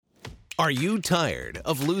Are you tired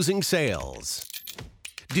of losing sales?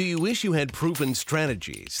 Do you wish you had proven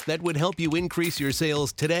strategies that would help you increase your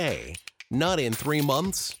sales today, not in 3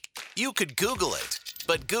 months? You could Google it,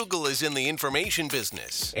 but Google is in the information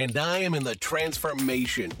business, and I am in the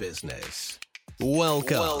transformation business.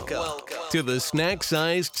 Welcome to the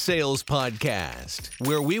Snack-Sized Sales Podcast,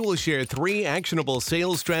 where we will share 3 actionable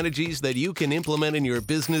sales strategies that you can implement in your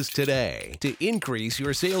business today to increase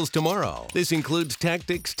your sales tomorrow. This includes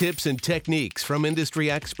tactics, tips, and techniques from industry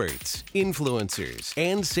experts, influencers,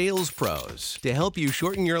 and sales pros to help you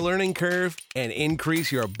shorten your learning curve and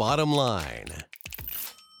increase your bottom line.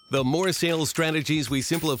 The more sales strategies we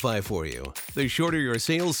simplify for you, the shorter your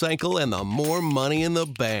sales cycle and the more money in the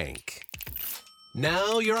bank.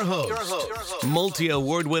 Now your host,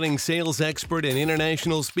 multi-award-winning sales expert and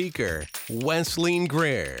international speaker, Wesleyan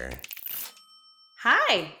Greer.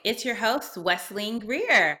 Hi, it's your host, Wesleyan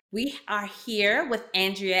Greer. We are here with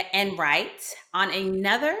Andrea Enright on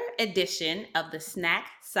another edition of the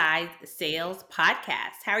Snack-Sized Sales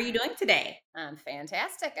Podcast. How are you doing today? I'm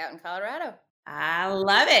fantastic out in Colorado. I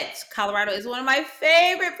love it. Colorado is one of my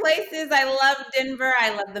favorite places. I love Denver.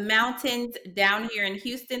 I love the mountains down here in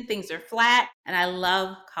Houston. Things are flat, and I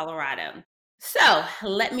love Colorado. So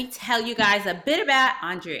let me tell you guys a bit about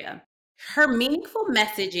Andrea. Her meaningful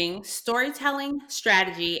messaging, storytelling,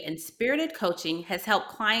 strategy, and spirited coaching has helped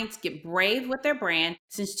clients get brave with their brand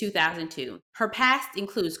since 2002. Her past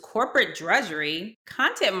includes corporate drudgery,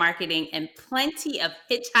 content marketing, and plenty of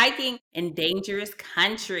hitchhiking in dangerous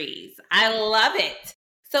countries. I love it.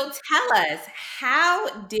 So tell us,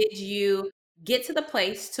 how did you get to the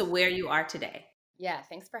place to where you are today? Yeah,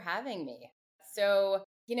 thanks for having me. So,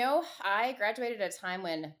 I graduated at a time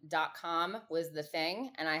when .com was the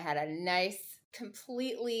thing, and I had a nice,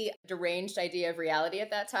 completely deranged idea of reality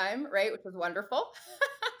at that time, right? Which was wonderful.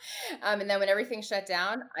 And then when everything shut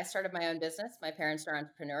down, I started my own business. My parents are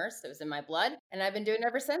entrepreneurs, so it was in my blood. And I've been doing it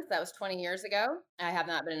ever since. That was 20 years ago. I have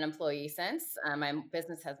not been an employee since. My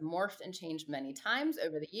business has morphed and changed many times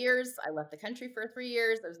over the years. I left the country for 3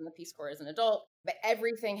 years. I was in the Peace Corps as an adult. But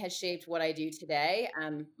everything has shaped what I do today.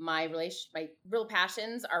 My real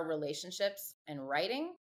passions are relationships and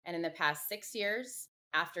writing. And in the past 6 years,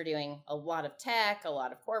 after doing a lot of tech, a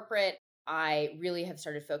lot of corporate, I really have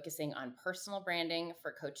started focusing on personal branding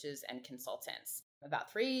for coaches and consultants.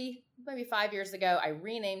 About 3, maybe 5 years ago, I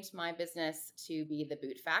renamed my business to be The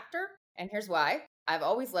Boot Factor. And here's why. I've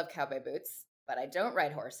always loved cowboy boots, but I don't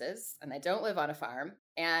ride horses and I don't live on a farm.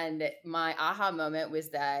 And my aha moment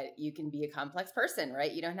was that you can be a complex person,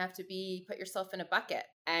 right? You don't have to put yourself in a bucket.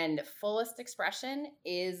 And fullest expression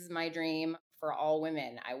is my dream for all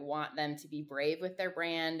women. I want them to be brave with their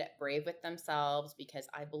brand, brave with themselves, because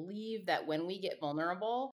I believe that when we get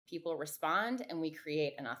vulnerable, people respond and we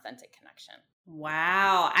create an authentic connection.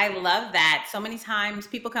 Wow, I love that. So many times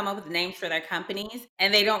people come up with names for their companies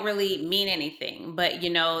and they don't really mean anything. But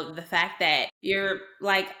the fact that you're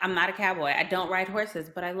like, I'm not a cowboy, I don't ride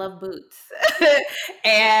horses, but I love boots.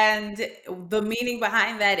 And the meaning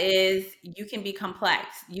behind that is you can be complex.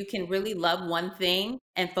 You can really love one thing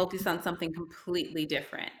and focus on something completely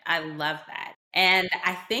different. I love that. And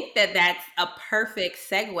I think that that's a perfect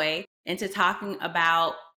segue into talking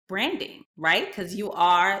about branding, right? Because you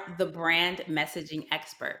are the brand messaging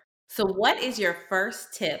expert. So what is your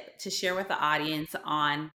first tip to share with the audience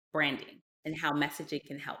on branding and how messaging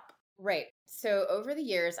can help? Right. So over the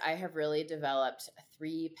years, I have really developed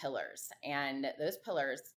 3 pillars. And those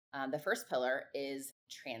pillars, the first pillar is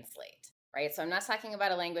translate, right? So I'm not talking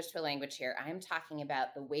about a language to a language here. I'm talking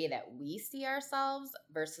about the way that we see ourselves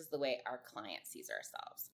versus the way our client sees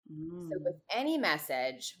ourselves. So with any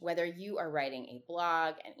message, whether you are writing a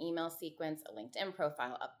blog, an email sequence, a LinkedIn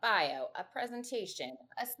profile, a bio, a presentation,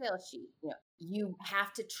 a sales sheet, you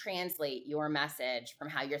have to translate your message from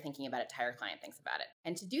how you're thinking about it to how your client thinks about it.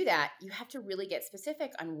 And to do that, you have to really get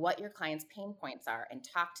specific on what your client's pain points are and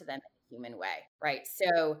talk to them in a human way, right?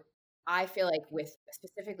 So I feel like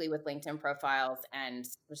specifically with LinkedIn profiles, and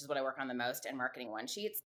which is what I work on the most, and marketing one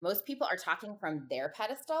sheets, most people are talking from their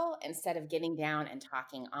pedestal instead of getting down and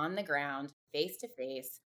talking on the ground, face to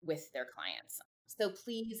face with their clients. So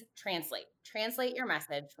please translate your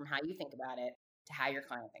message from how you think about it to how your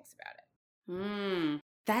client thinks about it.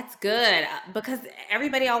 That's good because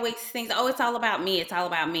everybody always thinks, oh, it's all about me. It's all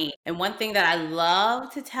about me. And one thing that I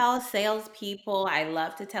love to tell salespeople, I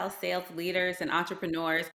love to tell sales leaders and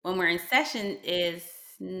entrepreneurs when we're in session is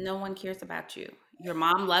no one cares about you. Your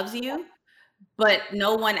mom loves you, but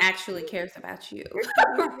no one actually cares about you,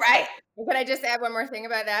 right? Can I just add one more thing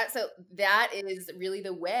about that? So that is really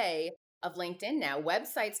the way of LinkedIn now.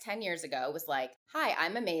 Websites 10 years ago was like, hi,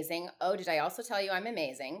 I'm amazing. Oh, did I also tell you I'm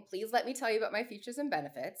amazing? Please let me tell you about my features and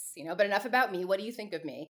benefits, but enough about me. What do you think of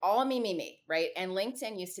me? All me, right? And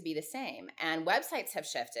LinkedIn used to be the same. And websites have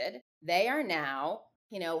shifted. They are now,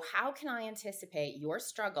 how can I anticipate your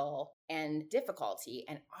struggle and difficulty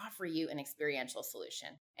and offer you an experiential solution?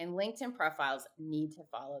 And LinkedIn profiles need to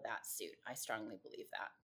follow that suit. I strongly believe that.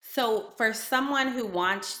 So, for someone who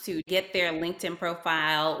wants to get their LinkedIn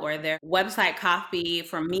profile or their website copy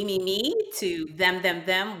from me to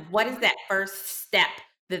them, what is that first step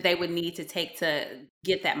that they would need to take to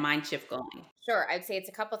get that mind shift going? Sure. I'd say it's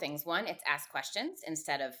a couple things. One, it's ask questions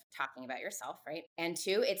instead of talking about yourself, right? And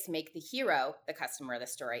two, it's make the hero the customer of the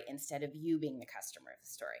story instead of you being the customer of the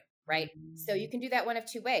story, right? So you can do that one of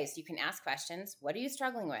two ways. You can ask questions. What are you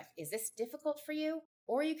struggling with? Is this difficult for you?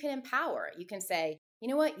 Or you can empower. You can say, you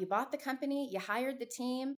know what? You bought the company, you hired the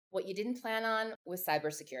team. What you didn't plan on was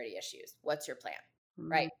cybersecurity issues. What's your plan?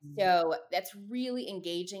 Right. So that's really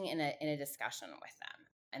engaging in a discussion with them.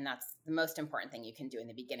 And that's the most important thing you can do in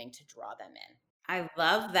the beginning to draw them in. I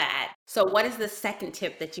love that. So, what is the second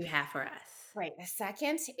tip that you have for us? Right. The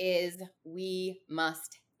second is we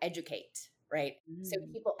must educate, right? So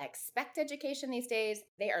people expect education these days.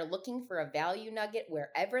 They are looking for a value nugget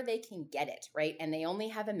wherever they can get it, right? And they only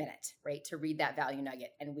have a minute, right, to read that value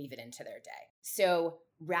nugget and weave it into their day. So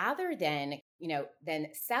rather than, than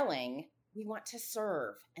selling, we want to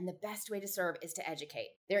serve. And the best way to serve is to educate.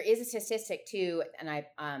 There is a statistic too, and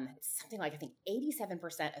it's something like, I think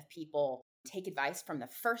 87% of people take advice from the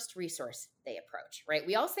first resource they approach, right?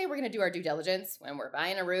 We all say we're going to do our due diligence when we're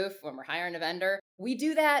buying a roof, when we're hiring a vendor. We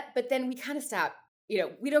do that, but then we kind of stop.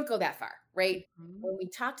 We don't go that far, right? When we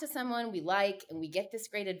talk to someone we like and we get this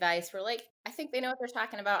great advice, we're like, I think they know what they're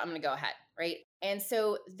talking about. I'm going to go ahead, right? And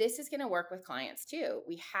so this is going to work with clients too.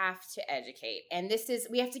 We have to educate. And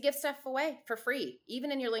we have to give stuff away for free,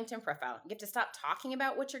 even in your LinkedIn profile. You have to stop talking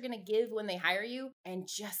about what you're going to give when they hire you and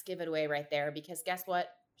just give it away right there, because guess what?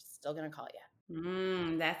 Still going to call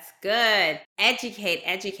you. That's good.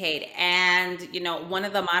 Educate. And, one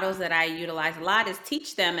of the models that I utilize a lot is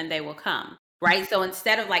teach them and they will come, right? So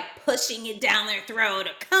instead of like pushing it down their throat,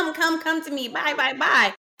 or come to me,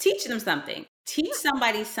 bye, teach them something. Teach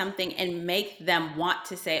somebody something and make them want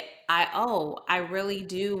to say, I really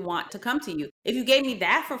do want to come to you. If you gave me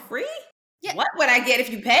that for free, what would I get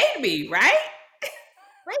if you paid me, right?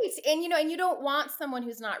 Right. And you don't want someone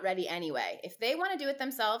who's not ready anyway. If they want to do it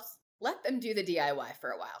themselves, let them do the DIY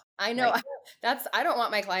for a while. I know I don't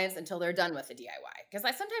want my clients until they're done with the DIY, because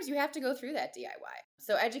sometimes you have to go through that DIY.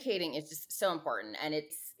 So educating is just so important. And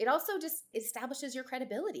it also just establishes your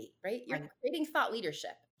credibility, right? You're creating thought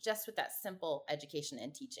leadership just with that simple education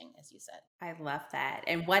and teaching, as you said. I love that.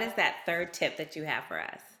 And what is that third tip that you have for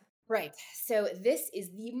us? Right. So this is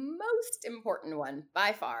the most important one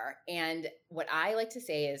by far. And what I like to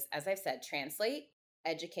say is, as I've said, translate,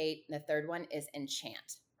 educate. And the third one is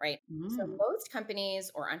enchant, right? So most companies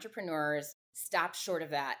or entrepreneurs stop short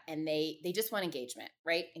of that and they just want engagement,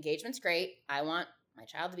 right? Engagement's great. I want my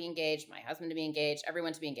child to be engaged, my husband to be engaged,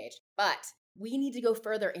 everyone to be engaged. But we need to go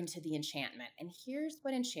further into the enchantment. And here's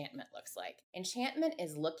what enchantment looks like. Enchantment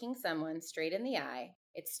is looking someone straight in the eye.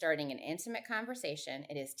 It's starting an intimate conversation.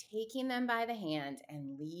 It is taking them by the hand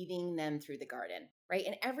and leading them through the garden, right?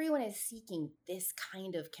 And everyone is seeking this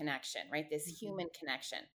kind of connection, right? This human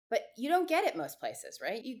connection. But you don't get it most places,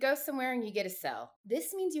 right? You go somewhere and you get a sell.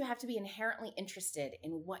 This means you have to be inherently interested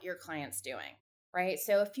in what your client's doing, right?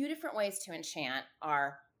 So a few different ways to enchant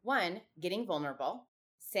are, one, getting vulnerable,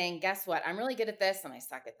 saying, guess what? I'm really good at this and I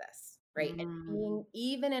suck at this, right? And being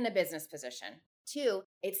even in a business position. Two,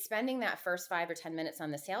 it's spending that first 5 or 10 minutes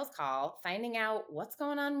on the sales call, finding out what's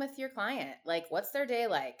going on with your client. Like, what's their day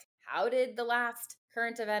like? How did the last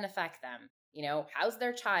current event affect them? How's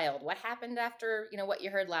their child? What happened after, what you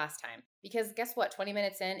heard last time? Because guess what? 20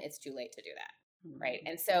 minutes in, it's too late to do that, right?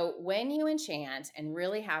 And so when you enchant and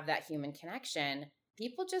really have that human connection,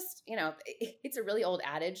 people just, it's a really old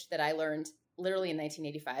adage that I learned literally in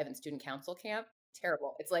 1985 in student council camp.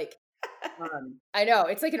 Terrible. It's like, I know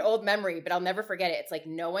it's like an old memory, but I'll never forget it. It's like,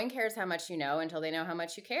 no one cares how much you know until they know how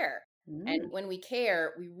much you care. And when we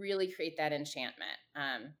care, we really create that enchantment.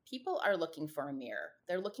 People are looking for a mirror.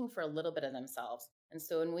 They're looking for a little bit of themselves. And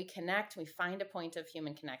so when we connect, we find a point of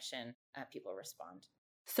human connection, people respond.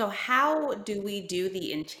 So how do we do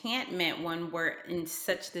the enchantment when we're in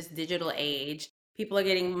such this digital age? People are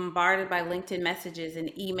getting bombarded by LinkedIn messages and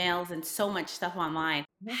emails and so much stuff online.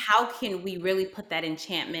 How can we really put that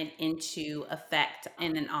enchantment into effect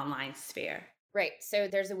in an online sphere? Right. So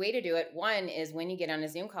there's a way to do it. One is when you get on a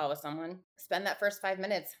Zoom call with someone, spend that first 5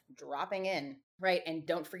 minutes dropping in, right? And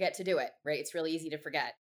don't forget to do it, right? It's really easy to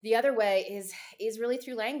forget. The other way is really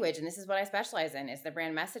through language, and this is what I specialize in, is the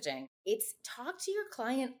brand messaging. It's talk to your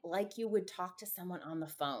client like you would talk to someone on the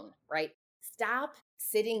phone, right? Stop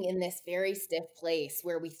sitting in this very stiff place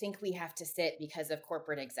where we think we have to sit because of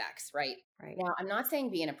corporate execs, right? Right. Now, I'm not saying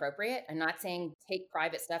be inappropriate. I'm not saying take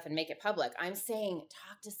private stuff and make it public. I'm saying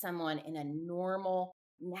talk to someone in a normal,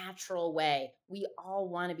 natural way. We all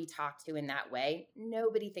want to be talked to in that way.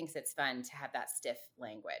 Nobody thinks it's fun to have that stiff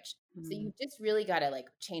language. So you just really got to like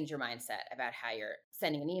change your mindset about how you're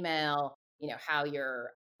sending an email, how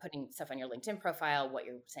you're putting stuff on your LinkedIn profile, what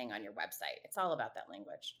you're saying on your website. It's all about that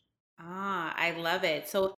language. I love it.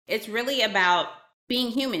 So it's really about being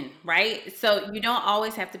human, right? So you don't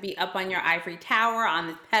always have to be up on your ivory tower on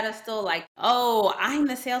this pedestal, like, oh, I'm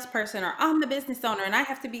the salesperson or I'm the business owner and I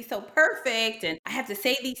have to be so perfect and I have to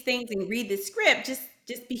say these things and read this script.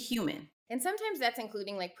 Just be human. And sometimes that's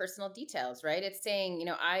including like personal details, right? It's saying,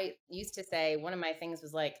 I used to say one of my things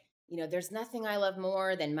was like, there's nothing I love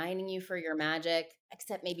more than mining you for your magic,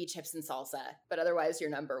 except maybe chips and salsa, but otherwise you're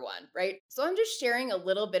number one, right? So I'm just sharing a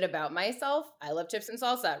little bit about myself. I love chips and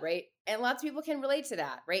salsa, right? And lots of people can relate to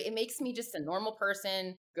that, right? It makes me just a normal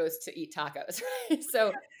person, goes to eat tacos, right?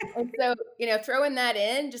 So, throwing that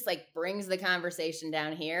in just like brings the conversation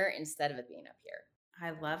down here instead of it being up here.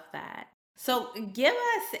 I love that. So give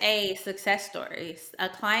us a success story, a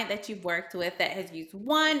client that you've worked with that has used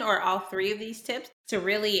one or all three of these tips to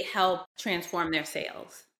really help transform their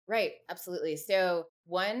sales. Right, absolutely. So,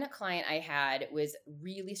 one client I had was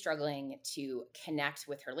really struggling to connect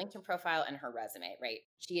with her LinkedIn profile and her resume, right?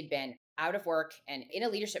 She had been out of work and in a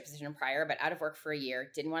leadership position prior, but out of work for a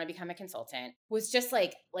year, didn't want to become a consultant, was just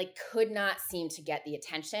like could not seem to get the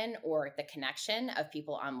attention or the connection of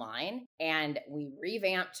people online. And we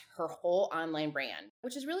revamped her whole online brand,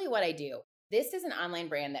 which is really what I do. This is an online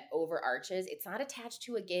brand that overarches. It's not attached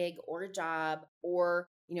to a gig or a job or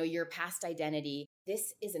your past identity.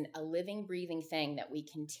 This is a living, breathing thing that we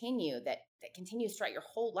continue, that continues throughout your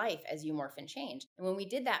whole life as you morph and change. And when we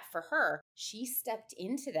did that for her, she stepped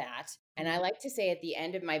into that. And I like to say at the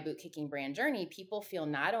end of my boot kicking brand journey, people feel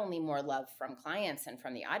not only more love from clients and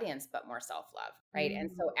from the audience, but more self-love, right? And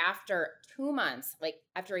so after 2 months, like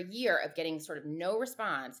after a year of getting sort of no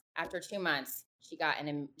response, after 2 months, she got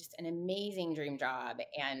just an amazing dream job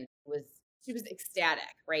and she was ecstatic,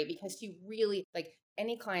 right? Because she really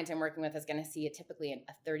any client I'm working with is going to see typically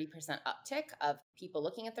a 30% uptick of people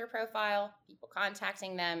looking at their profile, people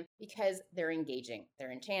contacting them because they're engaging,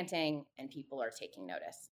 they're enchanting, and people are taking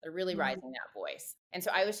notice. They're really rising that voice. And so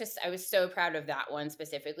I was so proud of that one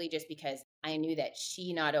specifically, just because I knew that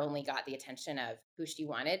she not only got the attention of who she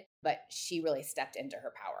wanted, but she really stepped into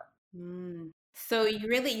her power. So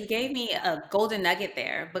you gave me a golden nugget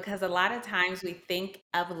there, because a lot of times we think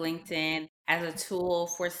of LinkedIn as a tool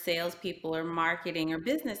for salespeople or marketing or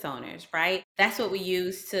business owners, right? That's what we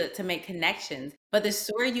use to make connections. But the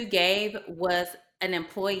story you gave was an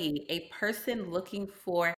employee, a person looking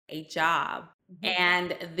for a job.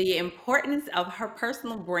 And the importance of her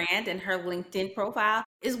personal brand and her LinkedIn profile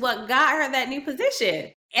is what got her that new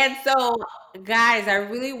position. And so, guys, I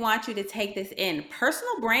really want you to take this in.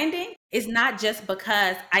 Personal branding is not just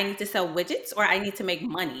because I need to sell widgets or I need to make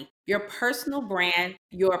money. Your personal brand,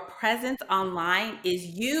 your presence online is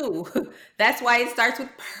you. That's why it starts with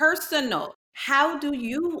personal. How do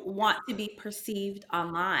you want to be perceived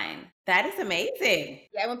online? That is amazing.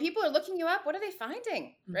 Yeah, when people are looking you up, what are they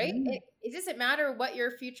finding, right? It doesn't matter what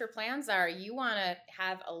your future plans are. You want to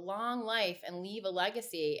have a long life and leave a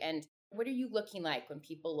legacy. And what are you looking like when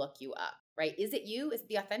people look you up, right? Is it you? Is it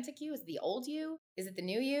the authentic you? Is it the old you? Is it the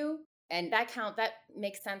new you? And that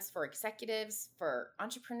makes sense for executives, for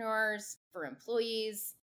entrepreneurs, for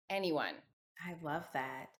employees, anyone. I love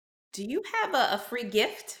that. Do you have a free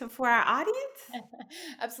gift for our audience?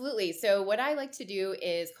 Absolutely. So what I like to do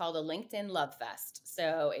is called a LinkedIn Love Fest.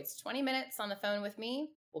 So it's 20 minutes on the phone with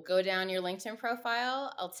me. We'll go down your LinkedIn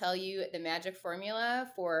profile. I'll tell you the magic formula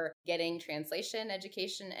for getting translation,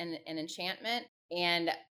 education, and enchantment. And,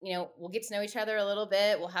 we'll get to know each other a little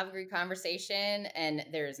bit. We'll have a great conversation, and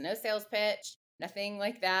there's no sales pitch, nothing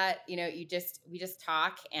like that. We just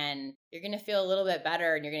talk, and you're going to feel a little bit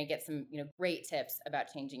better, and you're going to get some, great tips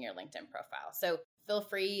about changing your LinkedIn profile. So feel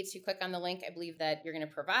free to click on the link I believe that you're going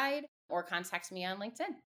to provide, or contact me on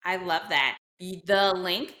LinkedIn. I love that. The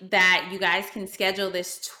link that you guys can schedule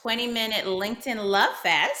this 20-minute LinkedIn Love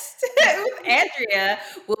Fest with Andrea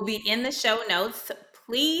will be in the show notes.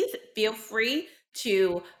 Please feel free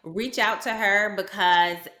to reach out to her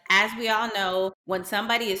because, as we all know, when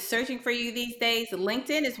somebody is searching for you these days,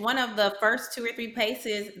 LinkedIn is one of the first 2 or 3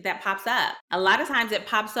 places that pops up. A lot of times it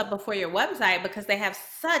pops up before your website because they have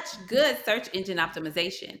such good search engine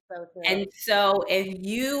optimization. So true. And so if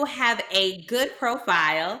you have a good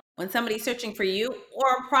profile, when somebody's searching for you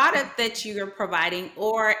or a product that you're providing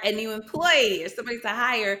or a new employee or somebody to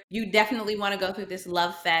hire, you definitely want to go through this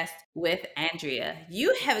love fest with Andrea.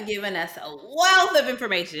 You have given us a wealth of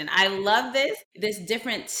information. I love this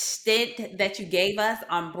different stint that you gave us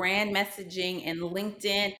on brand messaging and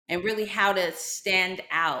LinkedIn and really how to stand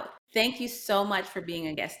out. Thank you so much for being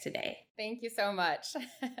a guest today. Thank you so much.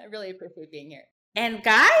 I really appreciate being here. And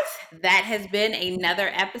guys, that has been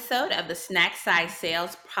another episode of the Snack Size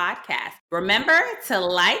Sales Podcast. Remember to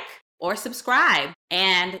like or subscribe,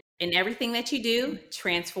 and in everything that you do,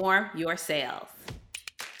 transform your sales.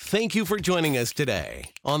 Thank you for joining us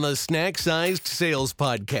today on the Snack Sized Sales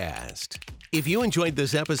Podcast. If you enjoyed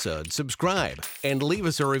this episode, subscribe and leave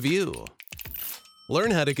us a review.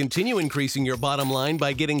 Learn how to continue increasing your bottom line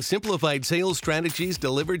by getting simplified sales strategies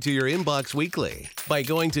delivered to your inbox weekly by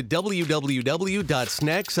going to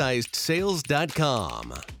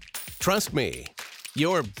www.snacksizedSales.com. Trust me,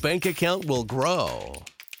 your bank account will grow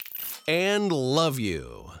and love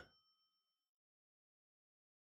you.